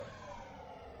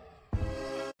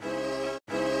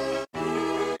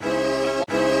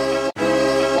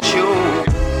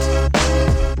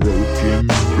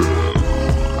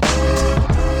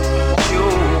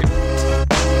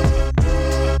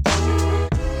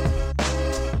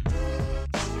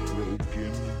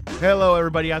Hello,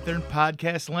 everybody out there in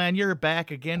podcast land. You're back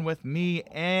again with me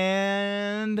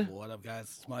and What up, guys?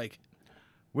 It's Mike.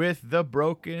 with the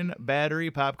Broken Battery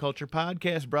Pop Culture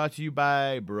Podcast, brought to you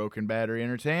by Broken Battery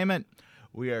Entertainment.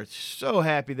 We are so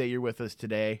happy that you're with us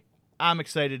today. I'm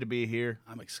excited to be here.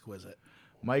 I'm exquisite.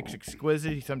 Mike's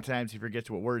exquisite. Sometimes he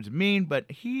forgets what words mean, but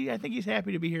I think he's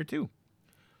happy to be here too.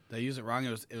 Did I use it wrong?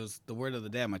 It was the word of the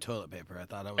day on my toilet paper. I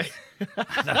thought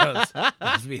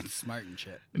I was being smart and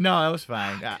shit. No, that was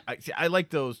fine. I like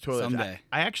those toilets. Someday.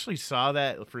 I actually saw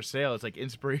that for sale. It's like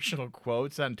inspirational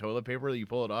quotes on toilet paper that you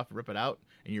pull it off, rip it out,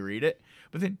 and you read it.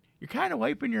 But then you're kind of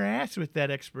wiping your ass with that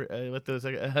with those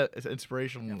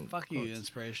inspirational. Yeah, fuck quotes. you,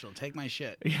 inspirational. Take my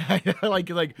shit. Yeah,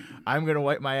 like I'm gonna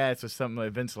wipe my ass with something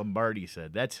like Vince Lombardi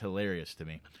said. That's hilarious to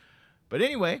me. But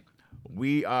anyway,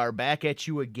 we are back at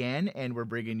you again, and we're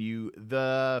bringing you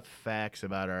the facts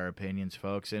about our opinions,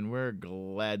 folks. And we're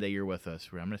glad that you're with us.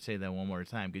 I'm gonna say that one more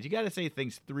time because you got to say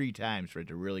things 3 times for it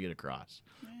to really get across.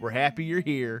 We're happy you're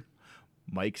here.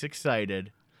 Mike's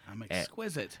excited. I'm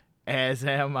exquisite. As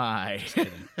am I. Just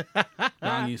kidding.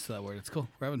 Wrong use to that word. It's cool.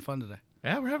 We're having fun today.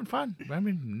 Yeah, we're having fun. I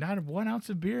mean, not 1 ounce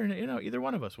of beer, and either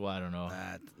one of us. Well, I don't know.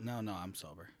 No, I'm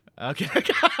sober. Okay.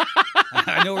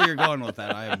 I know where you're going with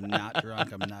that. I am not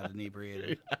drunk. I'm not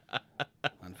inebriated.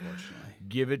 Unfortunately.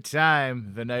 Give it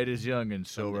time. The night is young, and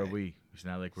so are Someday. we. It's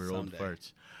not like we're Someday. old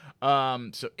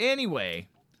farts. So anyway,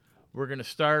 we're gonna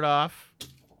start off,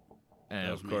 and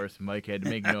That of was me. course, Mike had to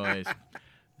make noise.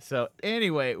 So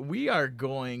anyway, we are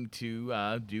going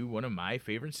to do one of my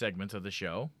favorite segments of the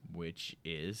show, which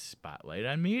is Spotlight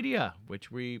on Media,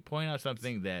 which we point out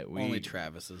something that we Only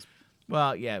Travis's.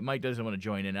 Well, yeah, Mike doesn't want to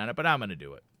join in on it, but I'm going to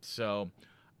do it. So,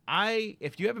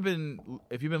 if you've been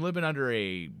living under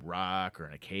a rock or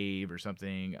in a cave or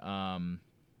something, I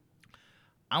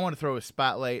want to throw a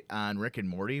spotlight on Rick and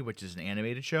Morty, which is an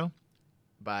animated show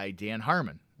by Dan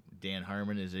Harmon. Dan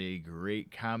Harmon is a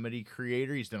great comedy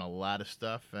creator. He's done a lot of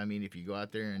stuff. I mean, if you go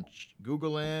out there and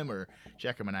Google him or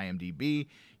check him on IMDb,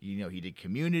 you know he did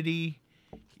Community.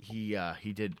 He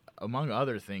did, among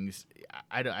other things,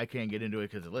 I can't get into it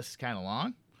because the list is kind of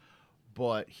long,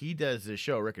 but he does this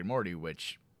show, Rick and Morty,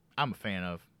 which I'm a fan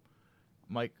of.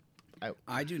 Mike?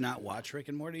 I do not watch Rick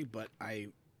and Morty, but I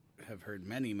have heard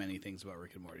many, many things about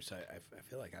Rick and Morty, so I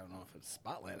feel like I don't know if it's a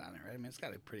spotlight on it, right? I mean, it's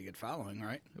got a pretty good following,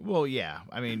 right? Well, yeah.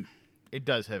 I mean, it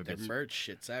does have a Their good... merch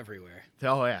shit's everywhere.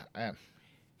 Oh, yeah.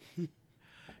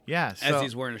 Yeah, so... As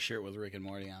he's wearing a shirt with Rick and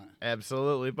Morty on it.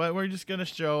 Absolutely, but we're just gonna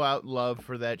show out love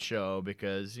for that show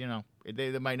because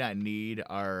they might not need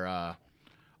our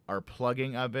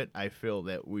plugging of it. I feel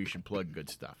that we should plug good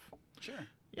stuff. Sure.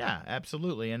 Yeah,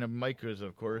 absolutely, and Mike is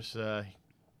of course.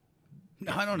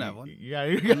 No, I don't have one. Yeah,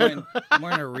 I'm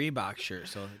wearing a Reebok shirt,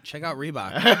 so check out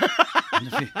Reebok.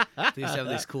 They used to have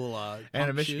these cool and a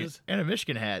pump Michigan shoes. and a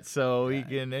Michigan hat, so you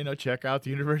can check out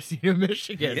the University of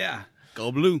Michigan. Yeah,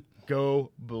 go blue.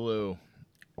 Go blue.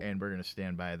 And we're going to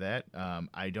stand by that.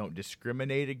 I don't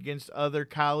discriminate against other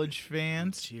college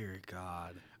fans. Dear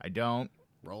God. I don't.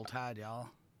 Roll Tide, y'all.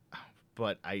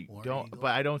 But I War don't. Eagle.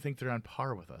 But I don't think they're on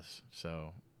par with us.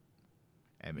 So,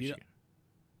 at You Michigan,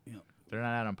 they're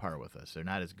not on par with us. They're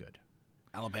not as good.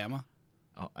 Alabama.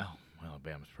 Oh, well,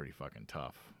 Alabama's pretty fucking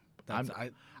tough. That's, I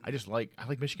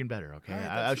like Michigan better. Okay, All right,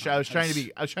 I that's was fine.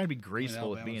 trying to be graceful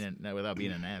with Alabama's- without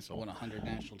being an asshole. won 100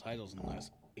 national titles in the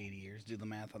last 80 years. Do the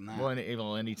math on that.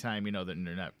 Well, anytime that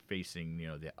they're not facing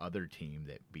the other team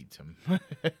that beats them.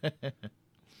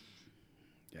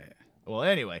 Yeah. Well,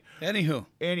 anyway.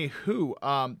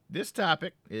 Anywho, This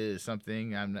topic is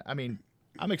something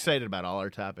I'm excited about all our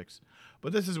topics,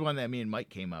 but this is one that me and Mike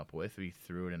came up with. We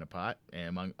threw it in a pot, and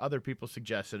among other people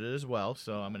suggested it as well.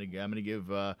 So I'm gonna give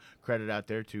credit out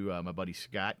there to my buddy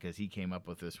Scott because he came up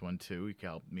with this one too. He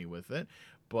helped me with it,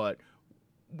 but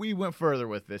we went further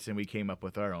with this and we came up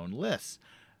with our own lists.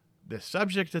 The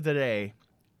subject of the day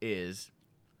is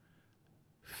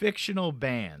fictional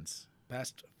bands.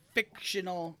 best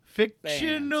fictional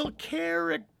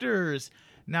Characters.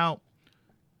 Now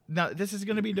this is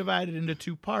going to be divided into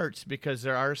 2 parts because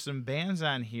there are some bands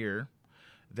on here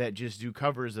that just do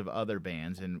covers of other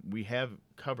bands, and we have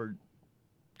covered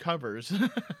covers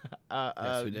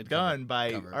Yes, we did done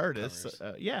by cover artists.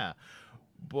 covers.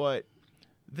 But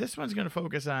this one's going to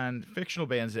focus on fictional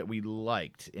bands that we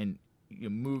liked in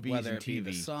movies Whether and it be TV.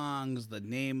 the songs, the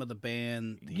name of the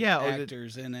band, the Yeah, or the-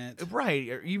 actors in it. Right,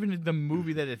 or even the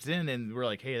movie that it's in, and we're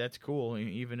like, hey, that's cool,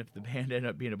 even if the band ended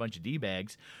up being a bunch of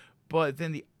D-bags. But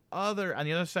then on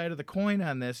the other side of the coin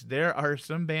on this, there are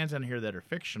some bands on here that are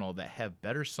fictional that have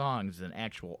better songs than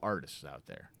actual artists out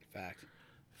there.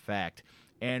 Fact.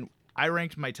 And I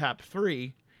ranked my top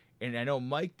 3, and I know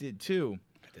Mike did too.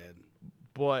 I did.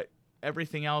 but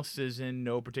everything else is in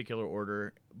no particular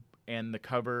order, and the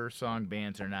cover song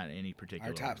bands are not in any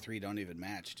particular Our top order. 3 don't even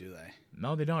match, do they?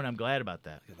 No, they don't. I'm glad about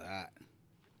that. Look at that.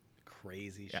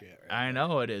 Crazy Yeah, shit. Right I there.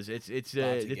 know it is. It's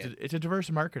a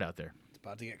diverse market out there. It's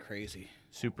about to get crazy.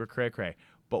 Super cray.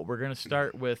 But we're gonna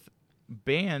start with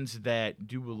bands that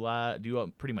do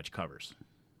pretty much covers.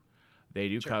 They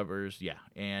do Sure. covers, yeah,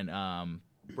 and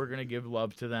we're gonna give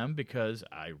love to them because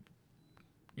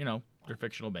they're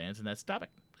fictional bands, and that's the topic.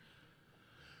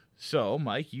 So,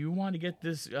 Mike, you want to get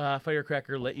this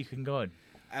firecracker lit? You can go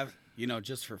ahead.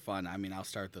 Just for fun, I mean, I'll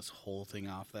start this whole thing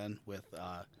off then with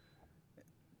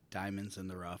Diamonds in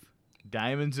the Rough.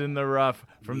 Diamonds in the Rough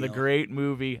from the Neil. great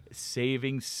movie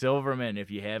Saving Silverman. If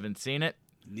you haven't seen it,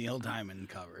 Neil Diamond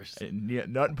covers. Nothing but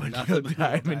Nothing Neil but Neil Diamond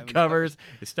Diamond covers.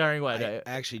 It's starring what? I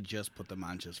actually just put them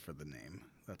on just for the name.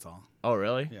 That's all. Oh,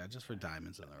 really? Yeah, just for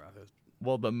Diamonds in the Rough.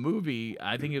 Well, the movie,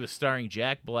 I think it was starring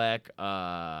Jack Black,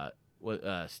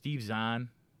 Steve Zahn.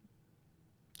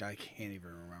 I can't even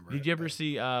remember. Did you ever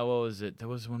see, what was it? There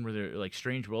was one where they're like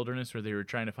Strange Wilderness where they were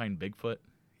trying to find Bigfoot.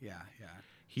 Yeah.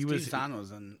 He Zahn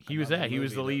was in. He was another that. He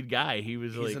was the movie lead guy. He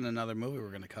was He's like. in another movie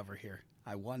we're going to cover here.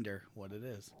 I wonder what it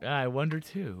is. I wonder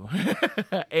too.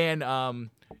 And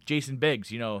Jason Biggs,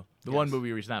 the one Yes. movie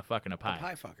where he's not fucking a The pie.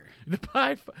 Pie Fucker. The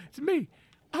pie. It's me.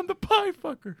 I'm the pie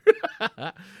fucker.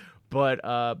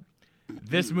 But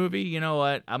this movie, you know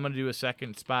what? I'm gonna do a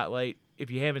second spotlight.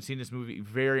 If you haven't seen this movie,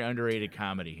 very underrated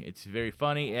comedy. It's very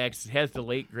funny. It has the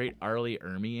late great Arlie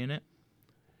Ermy in it.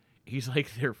 He's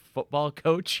like their football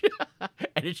coach,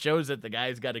 and it shows that the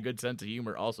guy's got a good sense of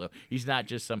humor. Also, he's not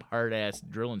just some hard ass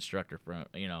drill instructor from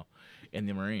in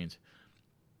the Marines.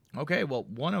 Okay, well,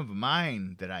 one of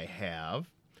mine that I have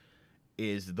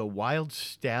is the Wild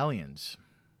Stallions.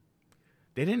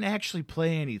 They didn't actually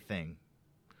play anything.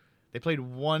 They played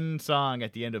one song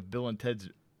at the end of Bill and Ted's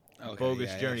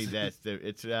Bogus Journey. Yes.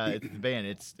 It's the band.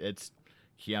 It's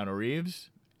Keanu Reeves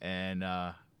and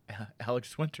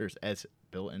Alex Winters as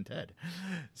Bill and Ted.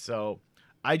 So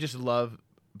I just love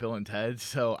Bill and Ted.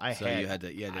 So I had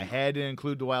to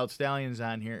include the Wild Stallions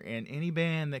on here, and any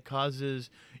band that causes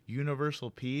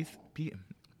universal peace.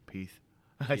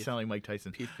 I sound like Mike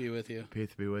Tyson. Peace be with you.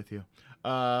 Peace be with you.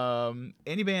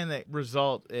 Any band that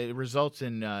results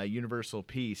in universal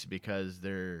peace because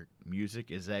their music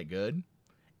is that good,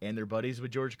 and they're buddies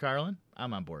with George Carlin,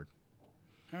 I'm on board.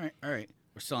 All right.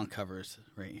 We're still on covers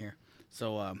right here.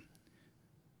 So,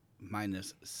 mine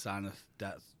is Sonic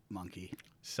Death Monkey.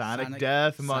 Sonic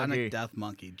Death Monkey. Sonic Death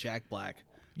Monkey. Jack Black.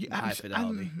 Yeah, High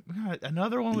Fidelity.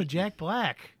 Another one with Jack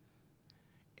Black.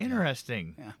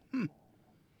 Interesting. Yeah.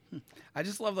 I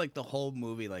just love like the whole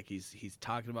movie. Like he's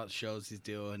talking about the shows he's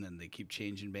doing, and they keep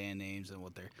changing band names and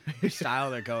what their style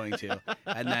they're going to,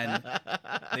 and then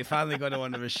they finally go to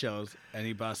one of his shows, and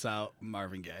he busts out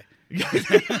Marvin Gaye.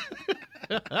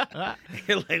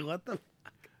 You're like, what the?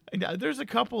 There's a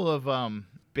couple of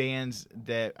bands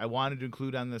that I wanted to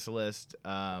include on this list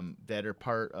that are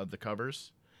part of the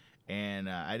covers, and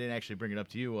I didn't actually bring it up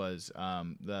to you. Was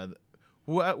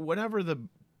whatever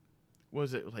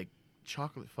was it like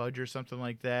Chocolate Fudge or something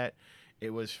like that?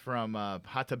 It was from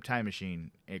Hot Tub Time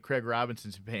Machine, Craig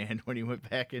Robinson's band when he went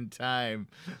back in time,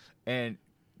 and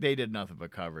they did nothing but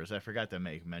covers. I forgot to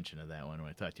make mention of that one when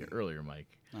I talked to you earlier,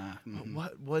 Mike.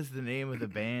 What was the name of the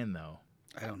band though?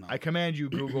 I don't know. I command you,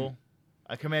 Google.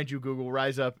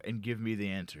 Rise up and give me the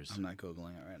answers. I'm not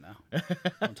Googling it right now.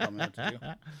 Don't tell me what to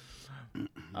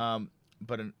do.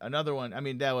 But another one, I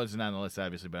mean, that wasn't on the list,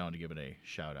 obviously, but I want to give it a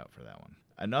shout out for that one.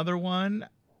 Another one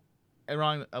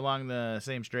along the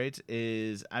same straits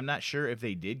is, I'm not sure if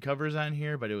they did covers on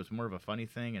here, but it was more of a funny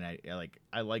thing, and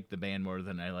I like the band more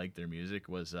than I like their music,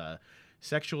 was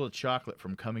Sexual Chocolate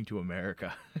from Coming to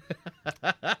America.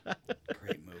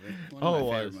 Great movie. One of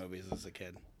my favorite movies as a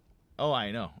kid. Oh,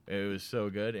 I know. It was so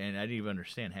good, and I didn't even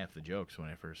understand half the jokes when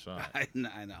I first saw it.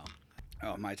 I know.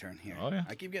 Oh, my turn here. Oh, yeah.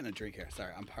 I keep getting a drink here.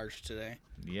 Sorry, I'm parched today.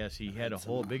 Yes, he had a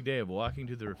whole big day of walking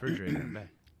to the refrigerator and back.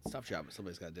 It's a tough job, but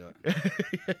somebody's got to do it.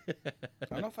 I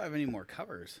don't know if I have any more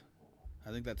covers.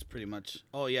 I think that's pretty much...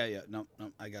 Oh, yeah. No,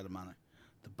 I got them on it.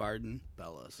 The Barden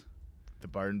Bellas. The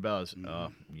Barden Bellas.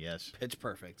 Oh, yes. Pitch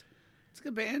Perfect. It's a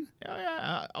good band. Oh,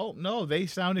 yeah. Oh, no, they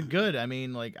sounded good. I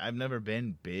mean, like, I've never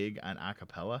been big on a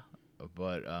cappella,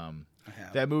 but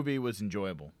that movie was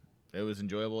enjoyable. It was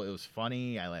enjoyable. It was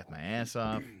funny. I laughed my ass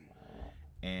off.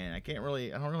 And I don't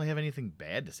really have anything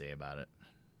bad to say about it.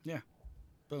 Yeah.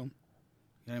 Boom.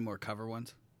 Got any more cover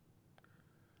ones?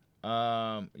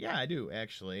 Yeah, I do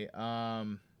actually.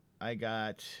 I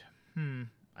got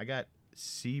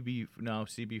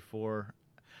CB4.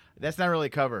 That's not really a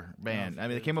cover band. I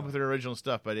mean, they came up with their original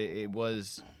stuff, but it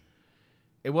was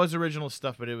It was original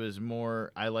stuff, but it was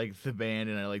more. I like the band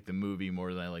and I like the movie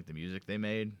more than I like the music they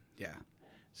made. Yeah.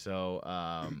 So,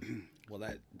 Well,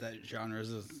 that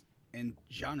genres us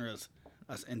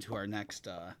into our next.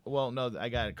 well, no, I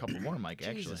got a couple more, Mike.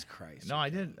 Actually, Jesus Christ. no, I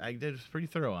did. I did pretty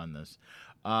thorough on this.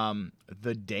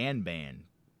 The Dan Band.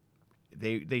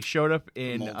 They showed up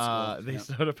in Old school, they yep.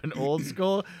 showed up in Old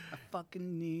School. I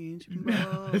fucking need you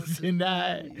more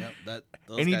Tonight. Yep. Those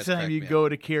guys Anytime crack you me go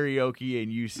up. to karaoke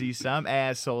and you see some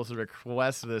assholes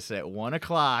request this at 1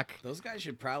 o'clock. Those guys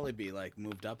should probably be like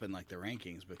moved up in like the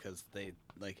rankings because they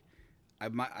like.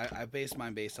 I based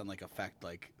mine based on like effect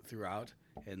like throughout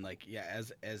and like yeah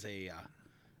as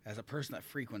a person that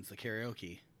frequents the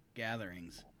karaoke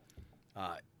gatherings,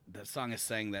 that song is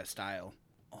sang that style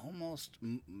almost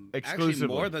actually Exclusively.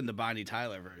 more than the Bonnie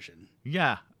Tyler version.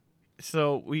 Yeah.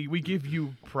 So we give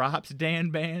you props, Dan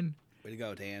Band. Way to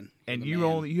go, Dan. And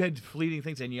You're the man. you had fleeting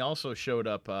things, and you also showed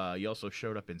up. You also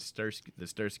showed up in the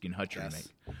Starsky and Hutch Yes.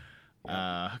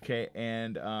 remake. Okay,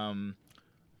 and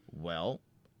well,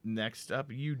 next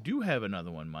up, you do have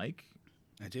another one, Mike.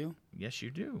 I do. Yes, you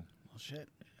do. Well, shit.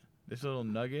 This little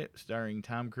nugget starring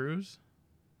Tom Cruise,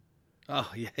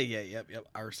 Oh yep.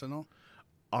 Arsenal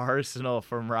Arsenal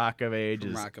from Rock of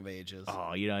Ages. from Rock of Ages.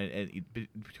 Oh, and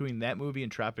between that movie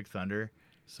and Tropic Thunder,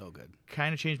 So good.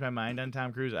 kind of changed my mind on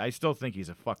Tom Cruise. I still think he's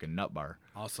a fucking nut bar.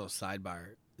 Also,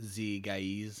 sidebar: Z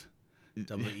Guys,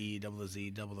 double E, double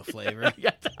Z, double the flavor.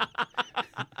 Yeah.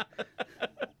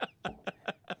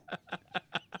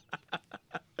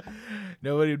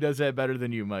 Nobody does that better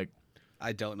than you, Mike.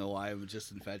 I don't know why I'm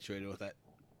just infatuated with that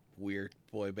weird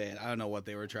boy band. I don't know what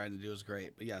they were trying to do. It was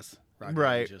great, but yes, Rock of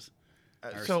Right. Ages.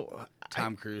 Or So,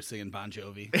 Tom Cruise singing Bon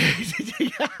Jovi.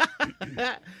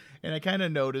 and I kind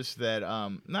of noticed that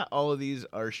not all of these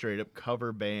are straight up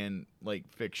cover band, like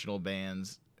fictional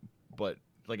bands, but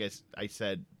like I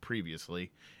said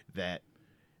previously, that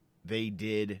they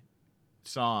did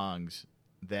songs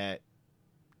that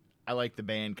I like the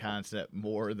band concept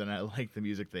more than I like the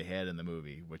music they had in the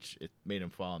movie, which it made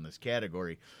them fall in this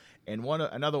category. And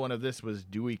another one of this was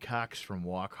Dewey Cox from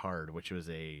Walk Hard, which was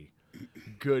a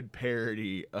good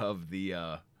parody of the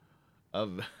of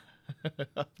the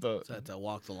So that's a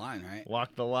Walk the Line, right?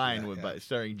 Walk the Line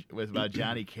Yeah, with about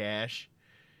Johnny Cash,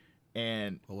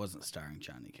 and Well, it wasn't starring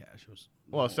Johnny Cash. It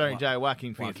was starring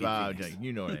Joaquin Phoenix. Joaquin Wow, Phoenix.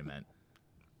 you know what I meant.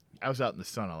 I was out in the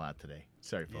sun a lot today.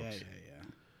 Sorry, Yeah, folks. yeah.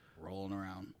 Rolling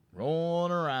around.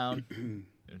 Rolling around,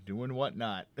 doing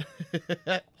whatnot.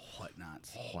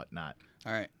 Whatnots. Whatnot.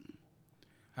 All right.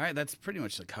 That's pretty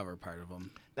much the cover part of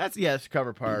them. That's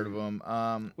cover part of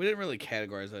them. We didn't really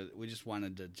categorize it. We just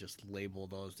wanted to just label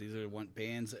those. These are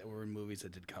bands that were in movies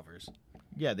that did covers.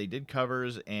 Yeah, they did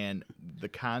covers, and the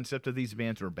concept of these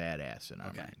bands were badass in our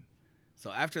Okay. mind.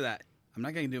 So after that, I'm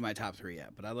not going to do my top three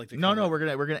yet, but I'd like to. No, cover,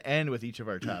 we're gonna end with each of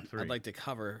our top three. I'd like to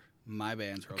cover my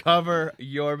bands. Real quick. cover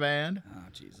your band. Oh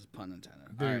Jesus, pun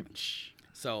intended. Dude. All right.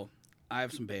 So I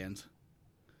have some bands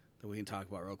that we can talk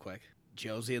about real quick.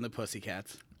 Josie and the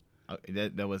Pussycats. Oh,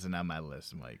 that wasn't on my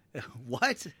list, Mike.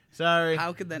 What? Sorry.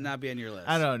 How could that not be on your list?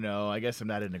 I don't know. I guess I'm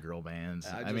not into girl bands.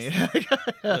 I I mean,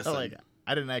 Listen. like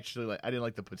I didn't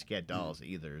like the Pussycat Dolls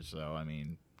either. So I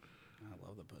mean, I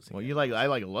love the Pussycats. well, I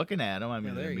like looking at them. I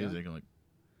mean, there their you go. music. I'm like,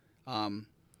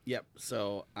 Yep.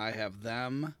 So I have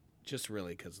them just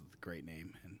really because of the great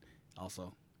name, and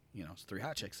also, it's Three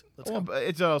Hot Chicks. Let's well, go. but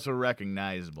it's also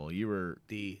recognizable. You were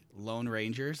The Lone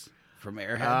Rangers from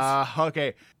Airheads.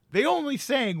 okay. They only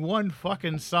sang one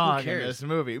fucking song in cares? this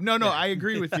movie. No, I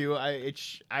agree with you.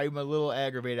 I'm a little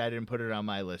aggravated I didn't put it on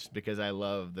my list because I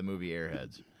love the movie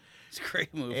Airheads. It's a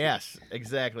great movie. Yes,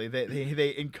 exactly.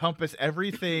 They encompass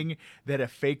everything that a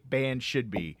fake band should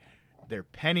be. They're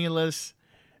penniless.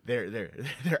 They're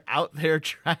out there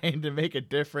trying to make a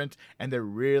difference, and they're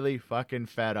really fucking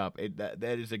fed up.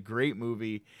 That is a great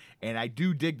movie, and I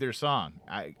do dig their song.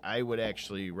 I would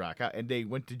actually rock out. And they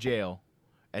went to jail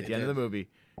at the end of the movie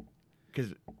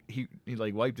because he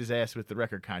like wiped his ass with the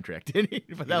record contract, didn't he?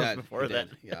 But that was before that.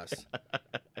 Yes.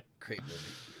 Great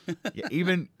movie. Yeah,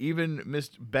 even Miss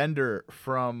Bender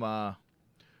from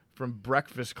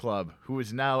Breakfast Club, who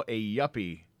is now a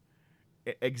yuppie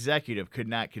executive, could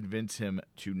not convince him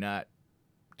to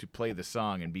play the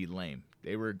song and be lame.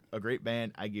 They were a great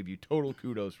band. I give you total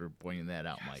kudos for pointing that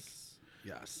out, Mike.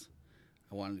 Yes.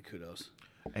 I wanted kudos.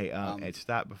 Hey, and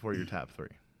stop before your top three.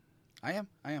 I am.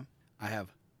 I have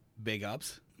Big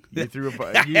Ups. You threw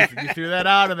you threw that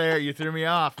out of there. You threw me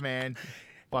off, man.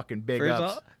 Fucking big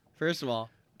ups. First of all,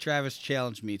 Travis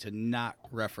challenged me to not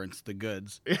reference the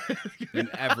goods in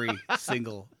every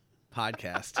single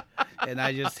podcast, and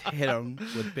I just hit him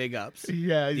with Big Ups.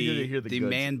 Yeah, you didn't hear the goods.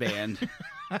 man band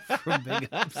from Big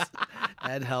Ups.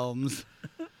 Ed Helms.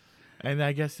 And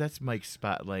I guess that's Mike's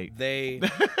spotlight. They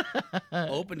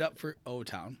opened up for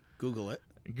O-Town. Google it.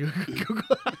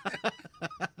 Google.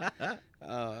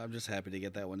 I'm just happy to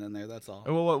get that one in there. That's all.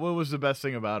 Well, what was the best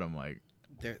thing about him, Mike?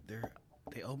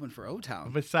 They opened for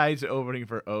O-Town. Besides opening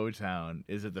for O-Town,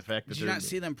 is it the fact that Did you not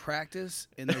see them practice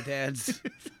in their dad's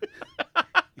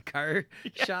car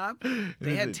shop?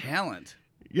 They had talent.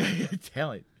 Yeah,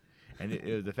 talent. And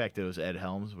it was the fact that it was Ed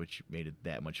Helms, which made it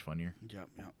that much funnier. Yep.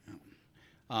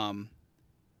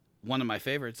 One of my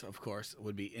favorites, of course,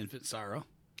 would be Infant Sorrow.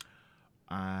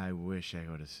 I wish I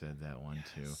would have said that one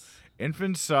too.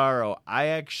 Infant Sorrow, I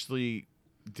actually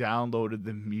downloaded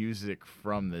the music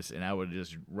from this, and I would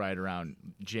just ride around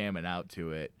jamming out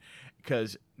to it.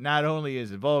 Because not only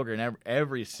is it vulgar, and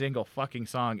every single fucking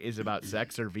song is about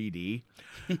sex or VD,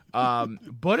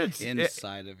 but it's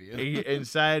inside of you.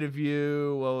 Inside of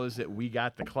you. What was it? We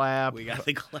got the clap. We got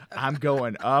the clap. I'm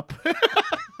going up.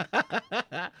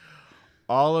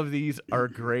 All of these are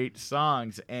great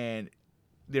songs, and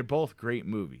they're both great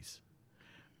movies.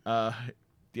 Do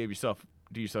yourself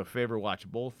a favor,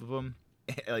 watch both of them.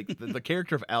 Like the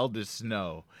character of Aldous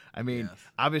Snow. I mean, Yes.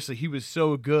 Obviously he was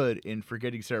so good in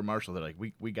Forgetting Sarah Marshall that like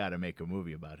we got to make a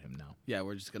movie about him now. Yeah,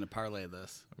 we're just gonna parlay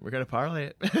this. We're gonna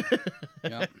parlay it.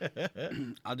 Yep.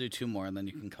 I'll do two more, and then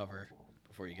you can cover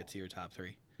before you get to your top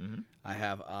three. Mhm. I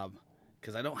have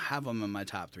because I don't have them in my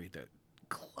top three. They're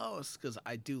close because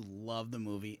I do love the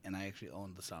movie, and I actually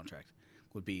own the soundtrack.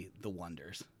 Would be The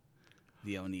Wonders,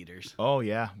 the Oneaters. Oh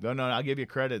yeah, no, I'll give you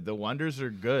credit. The Wonders are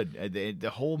good. The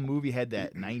whole movie had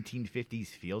that 1950s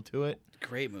feel to it.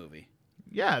 Great movie.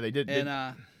 Yeah, they did.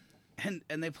 And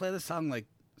they play the song like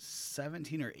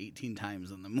 17 or 18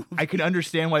 times in the movie. I can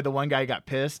understand why the one guy got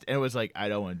pissed and was like, "I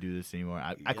don't want to do this anymore.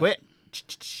 I quit.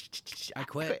 I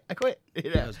quit. I quit."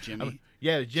 Yeah. That was Jimmy.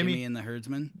 Yeah, it was Jimmy and the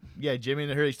Herdsman. Yeah, Jimmy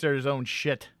and the Herd. He started his own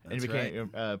shit and That's he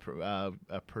became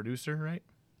a producer, right?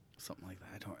 Something like that.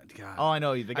 I don't. God. Oh, I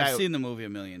know the guy. I've seen the movie a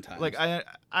million times. Like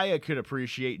I could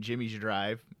appreciate Jimmy's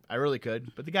drive. I really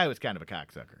could, but the guy was kind of a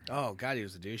cocksucker. Oh God, he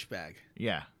was a douchebag.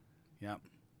 Yeah. Yep.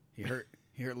 He hurt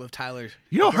Liv Tyler.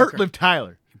 You don't hurt Liv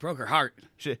Tyler. He broke her heart.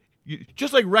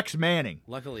 Just like Rex Manning.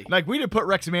 Luckily. Like we didn't put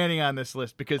Rex Manning on this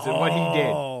list because of what he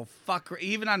did. Oh fuck!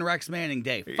 Even on Rex Manning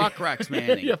Day, fuck Rex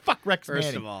Manning. Yeah, fuck Rex First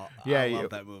Manning. of all, yeah, I love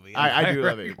that movie. I do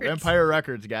love it. Records. Empire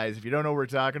Records, guys. If you don't know what we're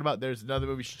talking about, there's another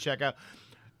movie you should check out.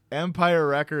 Empire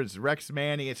Records, Rex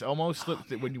Manning. It's almost slipped.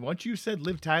 Once you said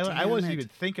Liv Tyler, I wasn't even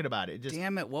thinking about it.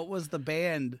 Damn it! What was the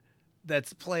band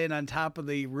that's playing on top of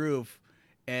the roof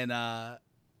and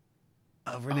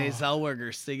Renee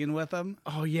Zellweger singing with them?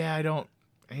 Oh yeah, I don't.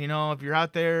 If you're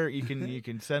out there, you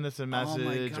can send us a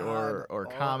message or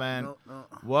comment. No.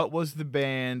 What was the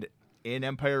band in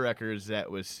Empire Records that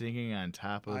was singing on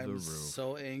top of the I'm roof?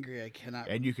 so angry I cannot.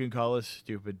 And you can call us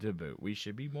stupid to boot. We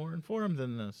should be more informed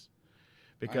than this.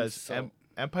 Because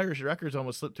Empire Records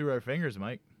almost slipped through our fingers,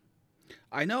 Mike.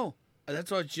 I know. That's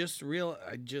what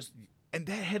And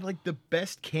that had like the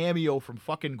best cameo from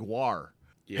fucking Guar.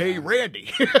 Yeah. Hey,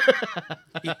 Randy.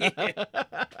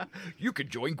 You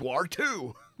could join Guar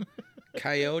too.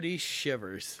 Coyote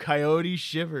Shivers. Coyote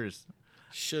Shivers.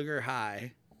 Sugar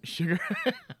High. Sugar.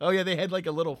 Oh yeah, they had like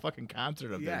a little fucking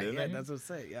concert up there, didn't they? That's what I'm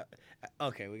saying. Yeah.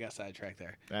 Okay, we got sidetracked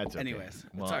there. That's okay. Anyways,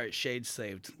 Well, it's all right. Shade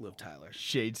saved Liv Tyler.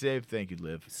 Shade save. Thank you,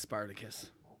 Liv.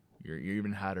 Spartacus. You're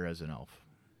even hotter as an elf.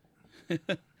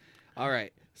 All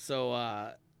right. So,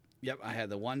 yep, I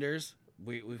had The Wonders.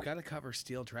 We've got to cover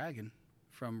Steel Dragon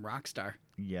from Rockstar.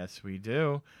 Yes, we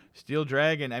do. Steel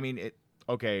Dragon. I mean,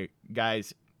 okay,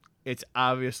 guys. It's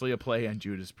obviously a play on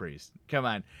Judas Priest. Come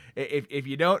on. If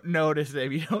you don't notice,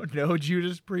 if you don't know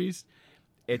Judas Priest,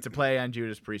 it's a play on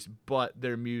Judas Priest. But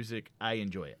their music, I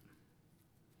enjoy it.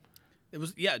 It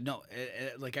was,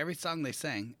 like every song they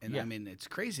sang. And I mean, it's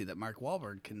crazy that Mark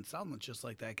Wahlberg can sound just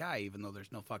like that guy, even though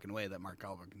there's no fucking way that Mark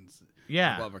Wahlberg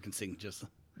can sing just.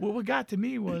 Well, what got to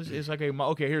me is like,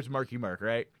 okay, here's Marky Mark,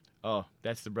 right? Oh,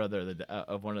 that's the brother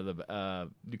of one of the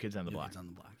New Kids on the Block. Kids on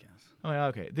the Block, yes. Oh, yeah,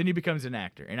 okay. Then he becomes an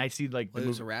actor, and I see like He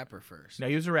was a rapper first. No,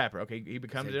 he was a rapper. Okay, he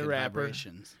becomes a rapper.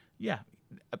 Vibrations. Yeah,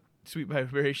 Sweet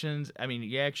Vibrations. I mean,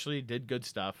 he actually did good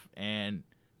stuff, and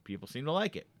people seem to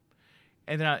like it.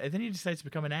 And then he decides to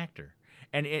become an actor,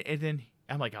 and then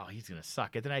I'm like, oh, he's gonna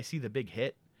suck. And then I see the big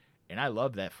hit, and I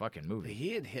love that fucking movie. But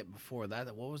he had hit before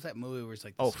that. What was that movie where it's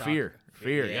like? Fear.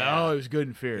 Yeah. Oh, it was good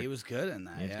in Fear. He was good in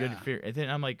that. It was good in Fear. And then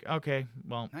I'm like, okay,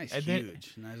 well, nice, and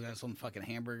huge. Now he's got some fucking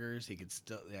hamburgers. He could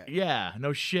still. Yeah. Yeah,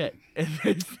 no shit. And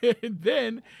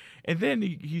then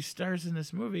he stars in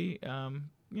this movie,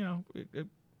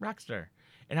 Rockstar.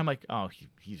 And I'm like, oh,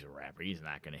 he's a rapper. He's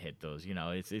not gonna hit those. You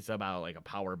know, it's about like a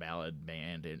power ballad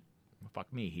band, and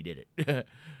fuck me, he did it.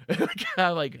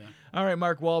 I'm like, all right,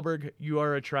 Mark Wahlberg, you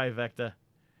are a trifecta.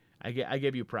 I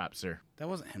give you props, sir. That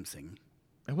wasn't him singing.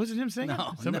 It wasn't him singing?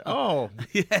 No, no. Oh,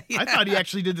 Yeah. I thought he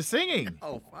actually did the singing.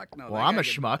 Oh fuck no. Well, that I'm guy a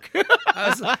could-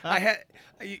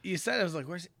 schmuck. You said I was like,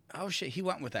 where's? Oh shit, he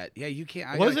went with that. Yeah, you can't.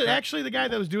 I Was gotta it crack- actually the guy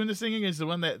that was doing the singing? Is the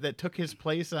one that took his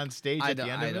place on stage at the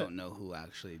end of it? I don't know who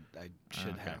actually. I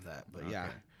should Okay. have that, but Okay. yeah.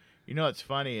 You know what's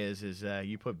funny is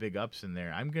you put big ups in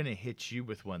there. I'm gonna hit you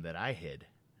with one that I hid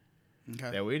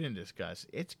Okay. that we didn't discuss.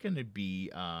 It's gonna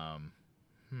be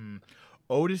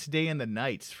Otis Day and the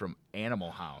Knights from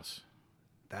Animal House.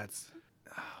 That's.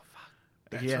 Oh fuck.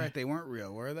 That's Yeah. right. They weren't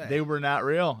real, were they? They were not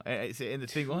real, and the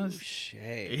thing was,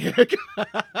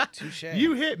 Touche.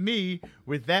 you hit me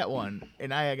with that one,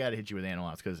 and I got to hit you with Animal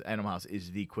House because Animal House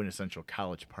is the quintessential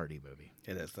college party movie.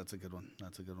 It is. That's a good one.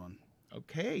 That's a good one.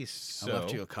 Okay, I so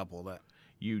left you a couple that.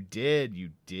 you did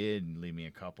leave me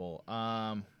a couple.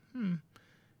 And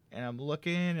I'm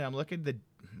looking the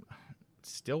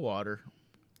Stillwater.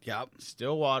 Yep.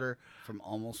 Stillwater, From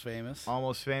Almost Famous.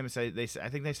 Almost Famous. I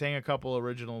think they sang a couple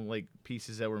original like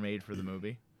pieces that were made for the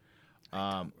movie.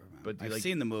 But I've like,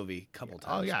 seen the movie a couple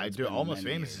times. oh yeah, but I it's do. been Almost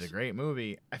many Famous years. is a great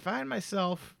movie. I find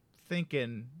myself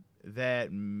thinking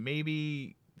that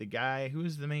maybe the guy who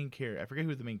was the main character, I forget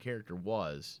who the main character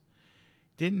was,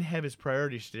 didn't have his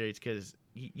priorities straight because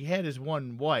he had his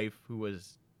one wife who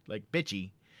was like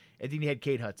bitchy, and then he had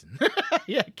Kate Hudson.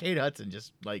 Yeah, Kate Hudson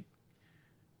just like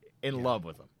in love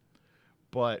with him.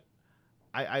 But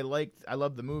I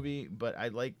love the movie, but I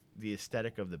like the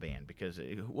aesthetic of the band because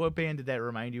what band did that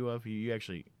remind you of? You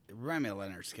actually, It reminded me of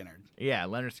Leonard Skinner. yeah,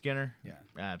 Leonard Skinner. Yeah.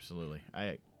 Absolutely.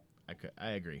 I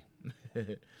agree.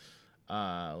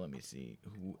 Let me see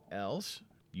who else.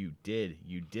 You did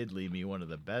leave me one of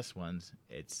the best ones.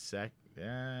 It's no,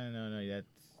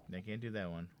 I can't do that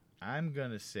one. I'm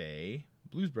gonna say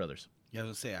Blues Brothers. Yeah, I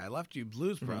was gonna say I left you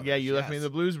Blues Brothers. Yeah, you left me yes. the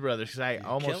Blues Brothers because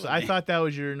You're killing I me. thought that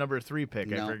was your number 3 pick.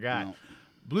 No, I forgot. no.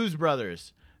 Blues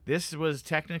Brothers. This was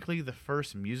technically the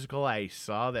first musical I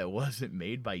saw that wasn't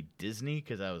made by Disney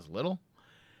because I was little,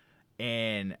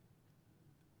 and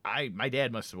my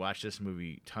dad must have watched this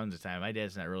movie tons of time. My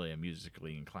dad's not really a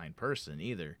musically inclined person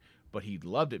either, but he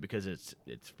loved it because it's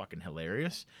fucking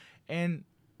hilarious. And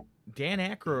Dan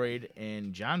Aykroyd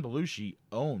and John Belushi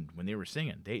owned when they were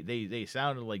singing. They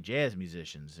sounded like jazz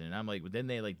musicians, and I'm like, didn't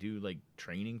they like do like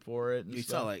training for it? And You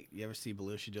stuff? saw you ever see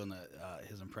Belushi doing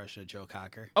his impression of Joe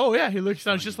Cocker? Oh yeah, he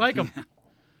sounds just like him,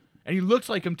 and he looks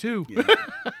like him too. Yeah.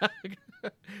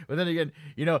 But then again,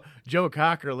 Joe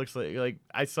Cocker looks like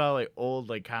I saw like old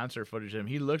like concert footage of him.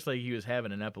 He looks like he was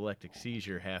having an epileptic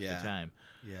seizure half Yeah. the time.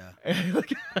 Yeah. He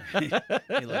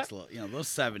looks a little, those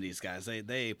 70s guys,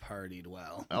 they partied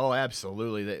well. Oh,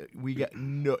 absolutely. We got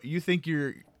no. You think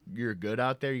you're good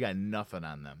out there? You got nothing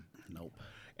on them. Nope.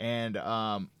 And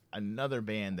another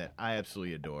band that I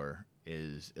absolutely adore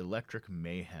is Electric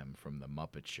Mayhem from the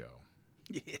Muppet Show.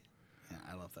 Yeah.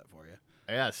 I love that for you.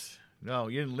 Yes. No,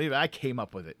 you didn't leave it. I came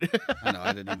up with it. I know,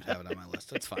 I didn't even have it on my list.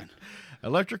 That's fine.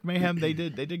 Electric Mayhem, they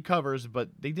did covers, but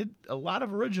they did a lot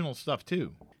of original stuff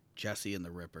too. Jesse and the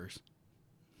Rippers.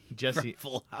 Jesse, From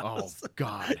Full oh House.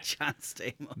 God, John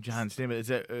Stamos. John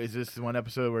Stamos. Is this the one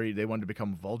episode where they wanted to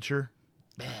become Vulture?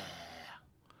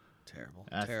 Terrible.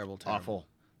 That's Terrible. awful.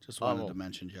 Just wanted Awful. to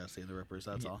mention Jesse and the Rippers,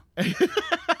 that's all.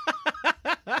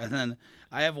 And then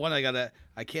I have one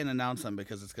I can't announce them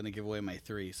because it's gonna give away my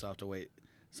 3, so I have to wait.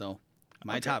 So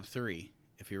my top 3,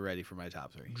 if you're ready for my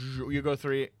top 3. You go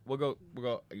 3. We'll go.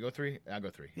 You go 3. I'll go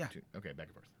 3. Yeah. 2. Okay, back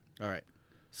and forth. All right.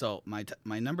 So my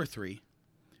number 3,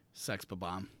 Sex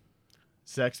Bomb.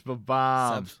 Sex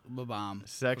Bomb. Bomb.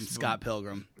 Sex From Scott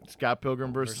Pilgrim. Scott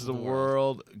Pilgrim versus the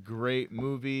World. Great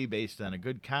movie based on a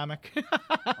good comic.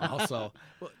 Also,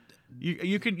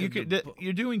 you can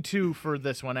you're doing 2 for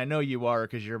this one. I know you are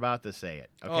because you're about to say it.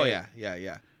 Okay? oh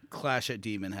yeah. Clash at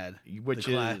Demon Head. Which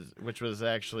was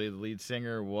actually the lead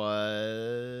singer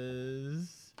was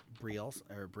Brie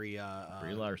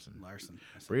Larson. Larson.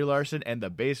 Brie Larson, and the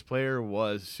bass player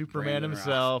was Superman Brandon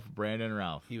himself, Brandon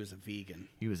Routh. He was a vegan.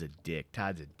 He was a dick.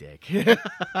 Todd's a dick.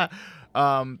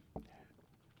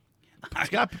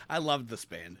 Scott. I loved this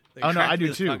band. They Oh, no, cracked I me do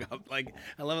the too. fuck up. Like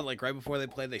I love it. Like right before they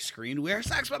played, they screamed, "We're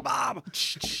Sex Bomb."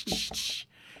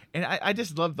 And I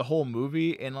just loved the whole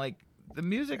movie, and like the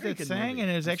music Very that's good sang movie. in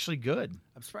it is actually good.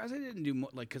 I'm surprised I didn't do more,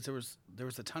 like, because there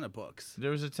was a ton of books.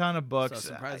 There was a ton of So books.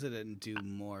 I'm surprised I didn't do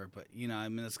more. But I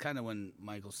mean, it's kind of when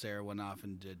Michael Cera went off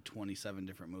and did 27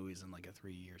 different movies in like a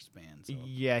 3-year span. So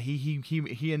Yeah,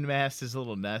 he amassed his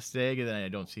little nest egg, and then I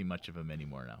don't see much of him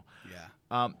anymore now.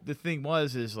 yeah, The thing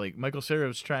is like Michael Cera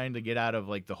was trying to get out of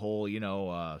like the whole,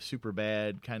 super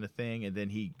bad kind of thing, and then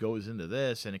he goes into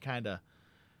this, and it kind of,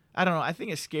 I don't know, I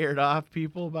think it scared off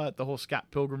people about the whole Scott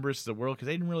Pilgrim versus the World because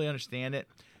they didn't really understand it.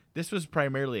 This was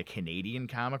primarily a Canadian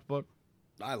comic book.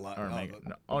 I love it.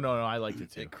 No, I liked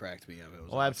it too. It cracked me up. It was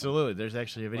Oh, awesome. absolutely. There's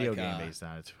actually a video Like, game based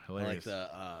on it. It's hilarious. Like the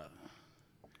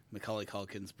Macaulay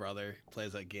Culkin's brother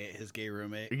plays his gay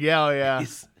roommate. Yeah, oh, yeah.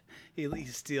 He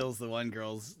steals the one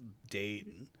girl's date.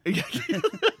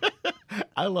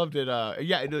 I loved it.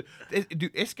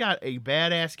 It's got a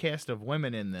badass cast of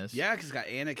women in this. Yeah, because it's got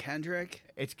Anna Kendrick,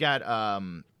 It's got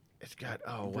Brie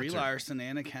what's her- Larson,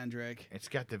 Anna Kendrick. It's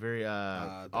got the very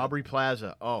Aubrey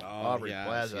Plaza. Aubrey yes,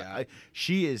 Plaza. yeah.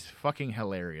 She is fucking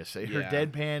hilarious. Her Yeah.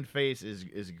 deadpan face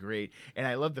is great, and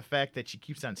I love the fact that she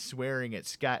keeps on swearing at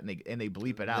Scott, and they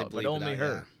bleep it out, but bleep it only out,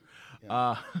 her.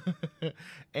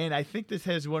 And I think this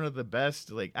has one of the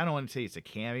best. Like, I don't want to say it's a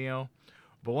cameo,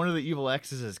 but one of the evil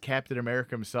X's is Captain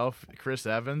America himself, Chris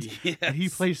Evans, and he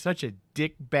Yes. plays such a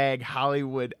dickbag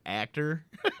Hollywood actor.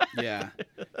 Yeah,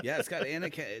 it's got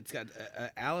It's got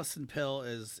Allison Pill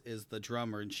is the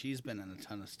drummer, and she's been in a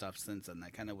ton of stuff since then.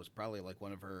 That kind of was probably like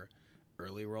one of her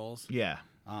early roles. Yeah.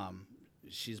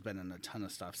 She's been in a ton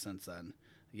of stuff since then.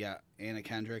 Yeah, Anna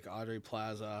Kendrick, Aubrey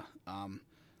Plaza.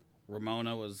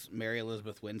 Ramona was Mary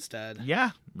Elizabeth Winstead.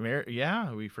 Yeah,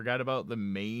 we forgot about the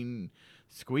main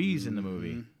squeeze in the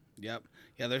movie. Mhm. Yep.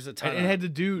 Yeah, there's a ton. And it had the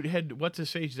dude what's his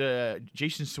face,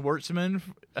 Jason Schwartzman.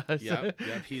 Yep.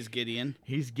 He's Gideon.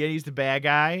 He's the bad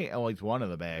guy. Oh, he's one of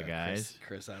the bad guys.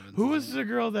 Chris Evans. Who was the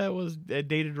girl that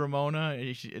dated Ramona?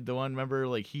 The one, remember,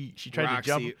 like she tried to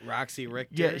jump. Roxy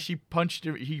Richter. Yeah, she punched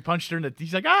her. He punched her in the.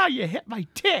 He's like, you hit my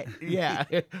tit. Yeah,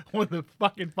 one of the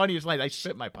fucking funniest lines. I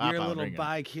spit my pop You're out. a little during it.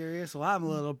 bi-curious. Well, I'm a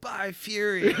little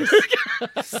bi-furious.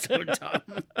 So dumb.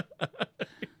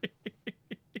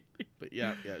 But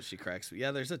yeah, she cracks me.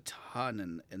 Yeah, there's a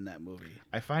ton in that movie.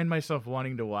 I find myself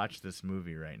wanting to watch this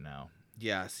movie right now.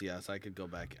 Yes, I could go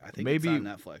back. I think Maybe- it's on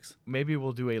Netflix. Maybe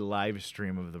we'll do a live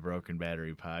stream of the Broken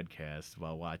Battery podcast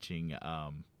while watching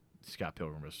Scott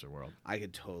Pilgrim vs. the World. I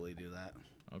could totally do that.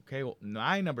 Okay, well,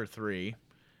 my number 3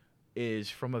 is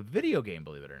from a video game,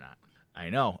 believe it or not. I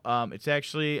know. It's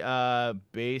actually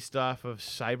based off of the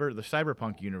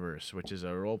Cyberpunk universe, which is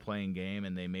a role-playing game,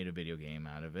 and they made a video game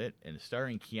out of it, and it's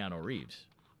starring Keanu Reeves.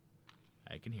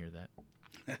 I can hear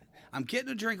that. I'm getting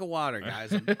a drink of water,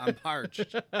 guys. I'm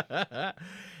parched.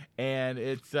 And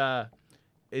it's the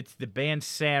band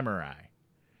Samurai,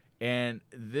 and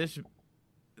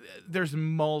there's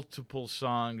multiple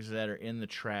songs that are in the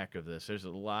track of this. There's a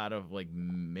lot of like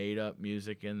made up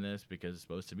music in this because it's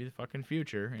supposed to be the fucking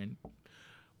future. And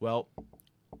well,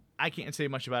 I can't say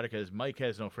much about it because Mike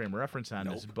has no frame of reference on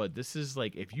this. But this is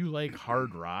like, if you like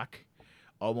hard rock,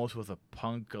 almost with a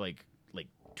punk like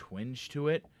twinge to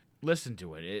it, listen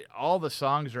to it. All the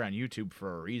songs are on YouTube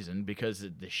for a reason because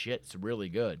the shit's really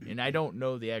good. And I don't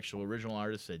know the actual original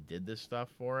artists that did this stuff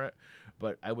for it,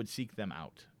 but I would seek them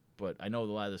out. But I know a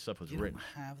lot of this stuff was You written.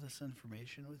 don't have this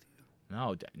information with you?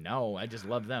 No, I just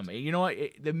love them. You know what?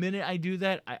 The minute I do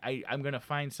that, I'm going to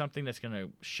find something that's going to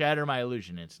shatter my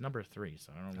illusion. It's number 3,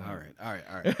 so I don't know. All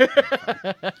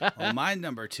right. Well, my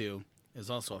number 2 is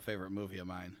also a favorite movie of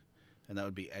mine, and that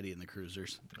would be Eddie and the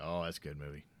Cruisers. Oh, that's a good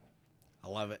movie. I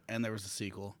love it. And there was a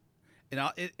sequel. And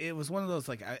it was one of those,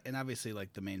 like, and obviously,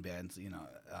 like, the main bands,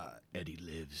 Eddie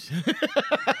lives.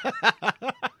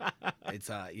 it's,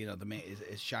 the main,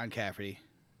 it's Sean Cafferty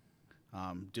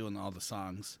doing all the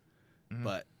songs. Mm-hmm.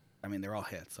 But, I mean, they're all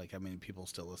hits. Like, I mean, people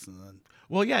still listen to them.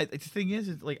 Well, yeah, the thing is,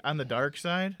 it's like, on the dark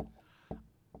side,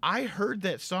 I heard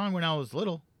that song when I was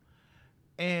little,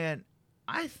 and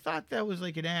I thought that was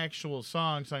like an actual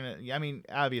song. I mean,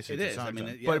 obviously It it's is. a song, I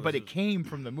mean, but it came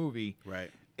from the movie. Right.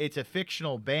 It's a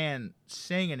fictional band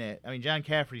singing it. I mean, John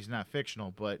Cafferty's not fictional,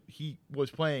 but he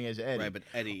was playing as Eddie. Right, but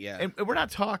Eddie, yeah. And we're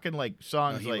not talking like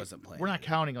songs No, he like wasn't playing we're not it.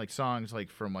 counting like songs like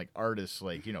from like artists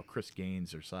like Chris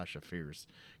Gaines or Sasha Fierce,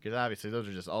 because obviously those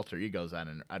are just alter egos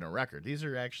on a record. These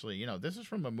are actually this is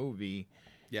from a movie.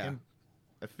 Yeah. And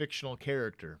a fictional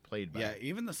character played by. Yeah,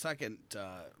 even the second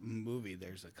movie,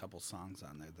 there's a couple songs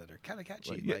on there that are kind of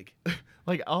catchy. Yeah. Like,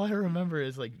 Like all I remember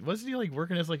is like, wasn't he like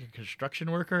working as like a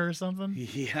construction worker or something?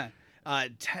 yeah.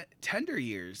 Tender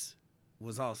Years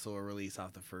was also a release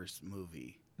off the first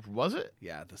movie. Was it?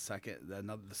 Yeah, the second,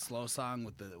 the slow song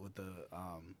with the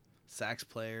sax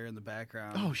player in the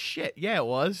background. Oh shit! Yeah, it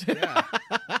was. Yeah.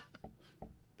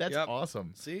 That's Yep.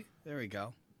 awesome. See, there we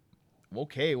go.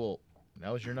 Okay, well,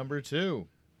 that was your number 2.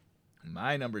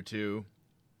 My number 2,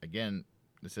 again,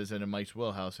 this isn't in Mike's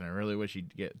wheelhouse, and I really wish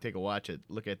he'd take a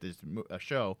look at this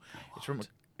show.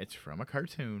 It's from a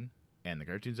cartoon, and the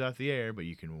cartoon's off the air, but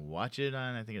you can watch it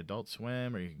on, I think, Adult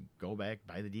Swim, or you can go back,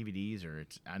 buy the DVDs, or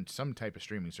it's on some type of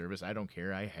streaming service. I don't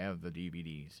care. I have the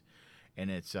DVDs. And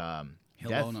it's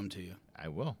He'll loan them to you. I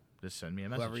will. Just send me a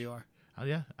message. Whoever you are. Oh,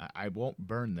 yeah. I won't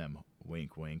burn them.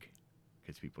 Wink, wink.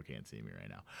 Because people can't see me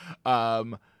right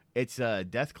now. It's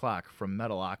Death Clock from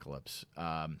Metalocalypse.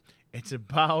 It's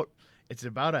about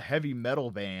a heavy metal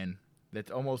band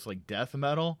that's almost like death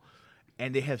metal,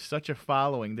 and they have such a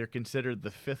following. They're considered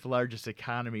the 5th largest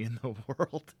economy in the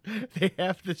world. They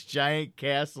have this giant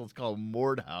castle. It's called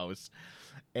Mordhaus,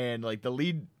 and like the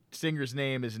lead singer's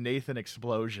name is Nathan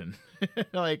Explosion.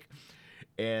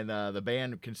 And the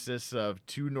band consists of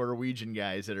 2 Norwegian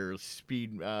guys that are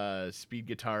speed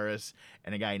guitarists,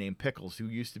 and a guy named Pickles, who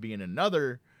used to be in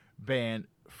another band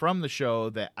from the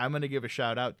show that I'm going to give a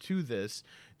shout out to this,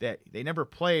 that they never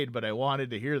played, but I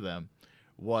wanted to hear them,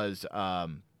 was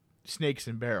Snakes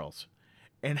and Barrels.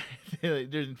 And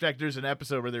there's an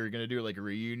episode where they were going to do like a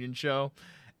reunion show.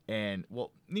 And,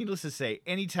 well, needless to say,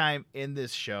 anytime in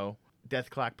this show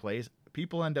Death Clock plays,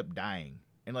 people end up dying.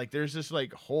 And, like, there's this,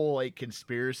 like, whole, like,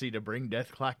 conspiracy to bring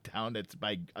Death Clock down that's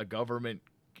by a government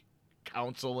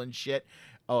council and shit.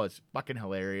 Oh, it's fucking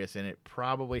hilarious. And it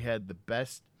probably had the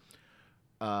best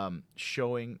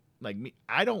showing. Like, me,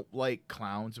 I don't like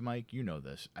clowns, Mike. You know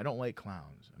this. I don't like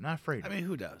clowns. I'm not afraid of them.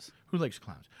 Who does? Who likes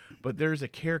clowns? But there's a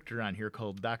character on here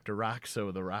called Dr.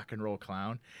 Roxo, the rock and roll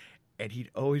clown. And he'd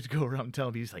always go around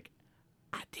telling me, he's like,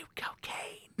 I do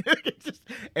cocaine.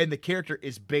 And the character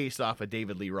is based off of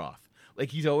David Lee Roth. Like,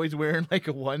 he's always wearing, like,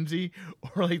 a onesie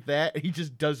or like that. He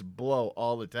just does blow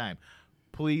all the time.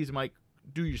 Please, Mike,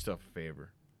 do yourself a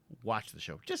favor. Watch the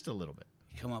show just a little bit.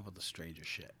 You come up with the strangest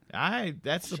shit.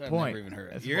 That's the I've point. never even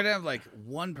heard it. You're going to have, like,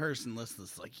 one person listen to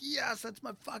this like, yes, that's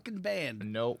my fucking band.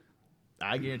 Nope.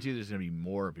 I guarantee there's going to be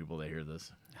more people that hear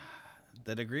this.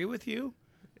 That agree with you?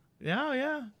 Yeah,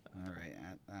 yeah. All right.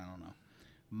 I don't know.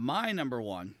 My number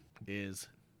 1 is,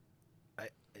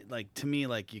 to me,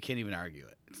 like, you can't even argue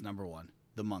it. It's number 1.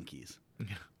 The Monkees.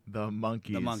 The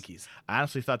Monkees. The Monkees. I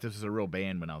honestly thought this was a real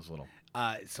band when I was little.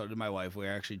 So did my wife. We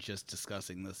were actually just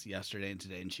discussing this yesterday and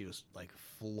today, and she was, like,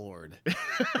 floored.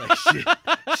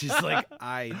 She's like,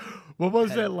 What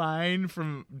was that line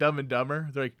from Dumb and Dumber?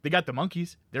 They're like, they got the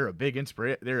Monkees. They're a big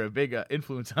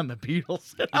influence on the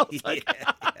Beatles. And I was like,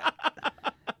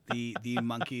 The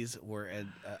Monkees were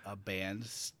a band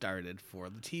started for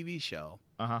the TV show.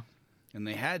 Uh-huh. And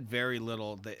they had very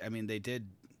little. They did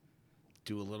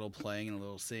do a little playing and a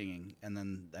little singing, and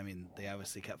then they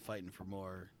obviously kept fighting for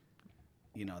more.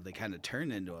 They kind of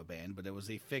turned into a band, but it was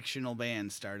a fictional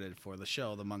band started for the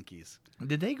show, the Monkees.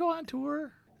 Did they go on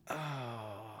tour?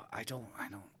 Oh, I don't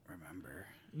remember.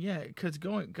 Yeah, because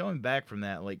going back from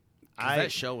that, like,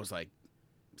 that show was like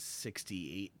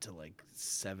 68 to like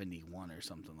 71 or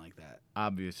something like that.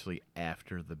 Obviously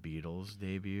after the Beatles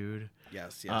debuted.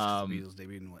 Yes, 'cause the Beatles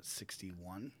debuted in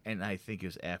 61? And I think it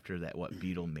was after that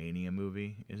Beatlemania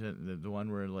movie. Is it the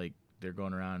one where like they're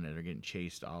going around and they're getting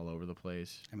chased all over the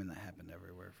place? That happened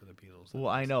everywhere for the Beatles. Well,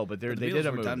 I know, but they Beatles did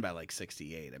a were movie. done by like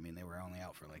 68. They were only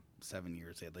out for like 7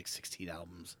 years. They had like 16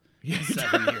 albums. Yeah.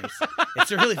 7 years.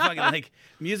 It's really fucking like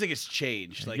music has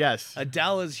changed. Like, yes.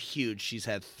 Adele is huge. She's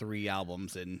had 3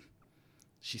 albums, and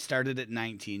she started at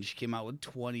 19. She came out with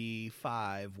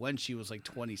 25 when she was like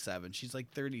 27. She's like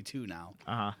 32 now.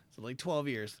 Uh-huh. So like 12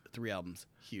 years, 3 albums.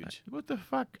 Huge. What the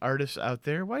fuck, artists out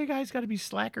there? Why you guys got to be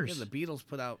slackers? Yeah, the Beatles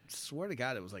put out, swear to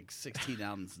God, it was like 16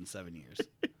 albums in 7 years.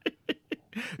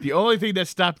 The only thing that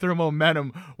stopped their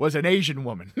momentum was an Asian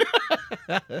woman.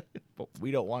 But we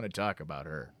don't want to talk about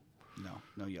her.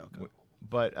 No Yoko.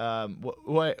 But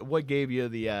what gave you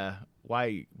the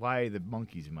why the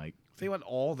Monkees, Mike? Think about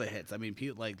all the hits.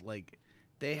 People like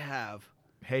they have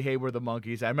Hey, we're the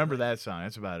Monkees. I remember that song.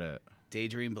 That's about it.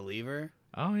 Daydream Believer.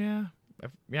 Oh yeah,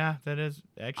 yeah. That is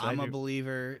actually. I'm a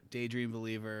Believer. Daydream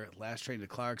Believer. Last Train to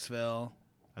Clarksville.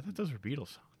 I thought those were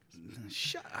Beatles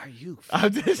songs. Are you?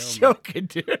 I'm just joking,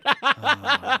 dude.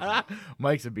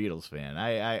 Mike's a Beatles fan.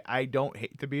 I don't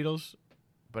hate the Beatles,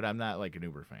 but I'm not like an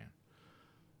Uber fan.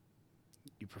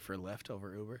 You prefer Lyft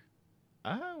over Uber?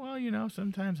 Well,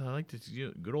 sometimes I like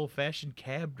to good old-fashioned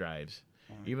cab drives,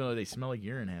 even though they smell like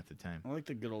urine half the time. I like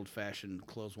the good old-fashioned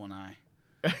close one eye.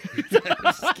 I'm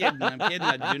just kidding. I'm kidding.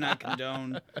 I do not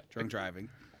condone drunk driving.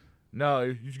 No,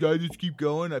 you guys just keep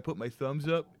going. I put my thumbs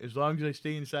up. As long as I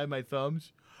stay inside my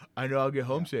thumbs, I know I'll get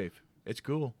home safe. It's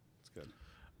cool. It's good.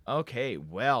 Okay,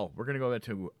 well, we're going to go back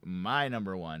to my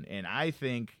number one, and I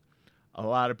think a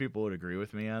lot of people would agree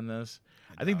with me on this.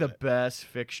 I think the best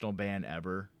fictional band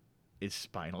ever is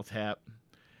Spinal Tap.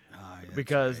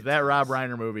 Because that Rob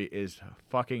Reiner movie is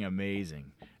fucking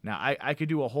amazing. Now, I could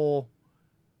do a whole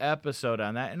episode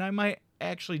on that, and I might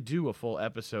actually do a full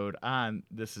episode on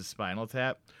This Is Spinal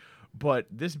Tap. But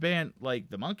this band, like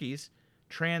the Monkees,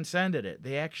 transcended it.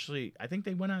 They actually, I think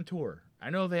they went on tour. I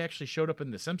know they actually showed up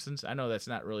in The Simpsons. I know that's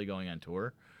not really going on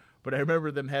tour. But I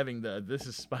remember them having the This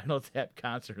Is Spinal Tap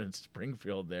concert in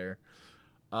Springfield there.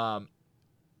 And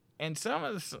some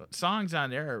of the songs on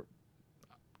there are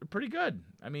pretty good.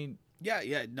 I mean...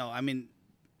 Yeah, no, I mean,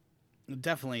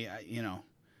 definitely, I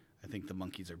think the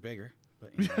Monkees are bigger.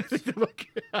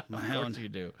 But, my own, you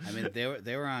do. I mean,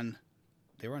 they were on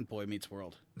Boy Meets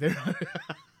World.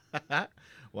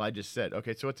 Well, I just said,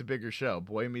 okay, so what's a bigger show,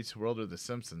 Boy Meets World or The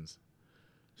Simpsons?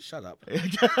 Shut up.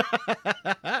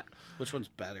 Which one's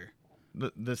better?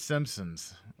 The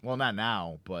Simpsons. Well, not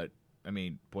now, but I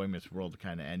mean, Boy Meets World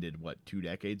kind of ended 2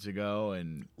 decades ago,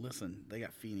 and listen, they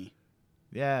got Feeney.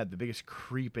 Yeah, the biggest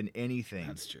creep in anything.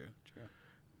 That's true.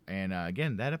 And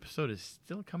again, that episode is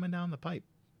still coming down the pipe.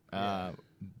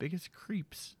 Biggest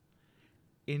creeps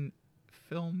in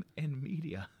film and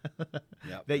media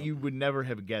that you would never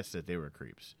have guessed that they were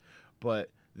creeps.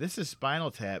 But This Is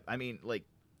Spinal Tap. I mean, like,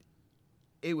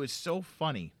 it was so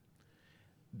funny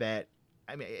that,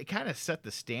 I mean, it kind of set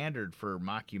the standard for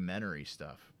mockumentary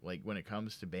stuff, like when it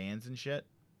comes to bands and shit.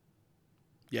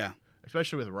 Yeah.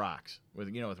 Especially with rocks,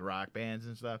 with rock bands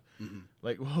and stuff. Mm-hmm.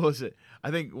 Like, what was it?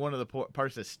 I think one of the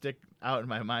parts that stick out in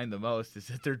my mind the most is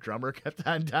that their drummer kept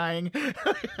on dying.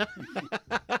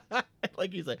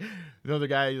 Like, he's like, the other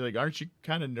guy, he's like, aren't you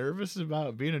kind of nervous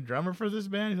about being a drummer for this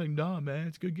band? He's like, no, man,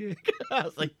 it's a good gig. I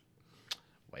was like,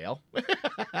 well.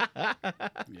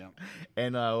 Yeah.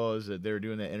 And what was it? They were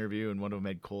doing that interview, and one of them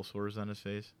had cold sores on his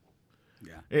face.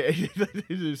 Yeah. It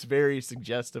is very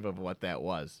suggestive of what that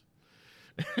was.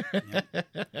 Yeah.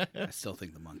 I still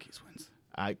think the Monkees wins.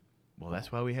 Well,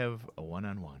 that's why we have a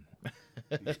one-on-one.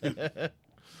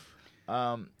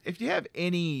 If you have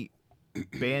any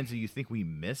bands that you think we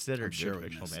missed that are good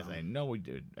fictional bands, I know we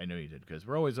did. I know you did, because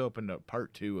we're always open to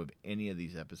part 2 of any of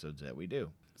these episodes that we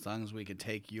do. As long as we can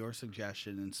take your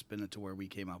suggestion and spin it to where we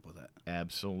came up with it.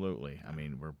 Absolutely. I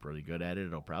mean, we're pretty good at it.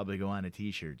 It'll probably go on a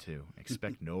T-shirt too.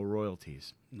 Expect no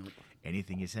royalties. Nope.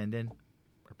 Anything you send in,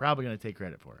 we're probably going to take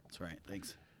credit for it. That's right.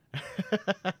 Thanks.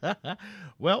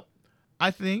 Well, I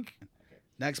think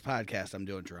next podcast I'm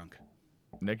doing drunk.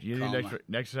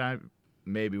 Next time,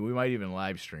 maybe we might even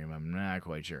live stream. I'm not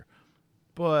quite sure,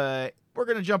 but we're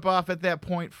gonna jump off at that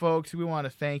point, folks. We want to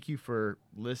thank you for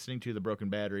listening to the Broken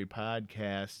Battery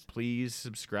podcast. Please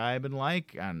subscribe and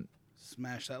like on.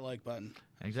 Smash that like button.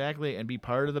 Exactly, and be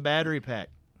part of the Battery Pack.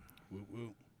 Woo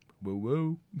woo.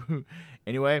 Woo woo.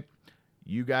 Anyway,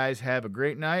 you guys have a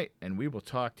great night, and we will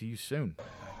talk to you soon.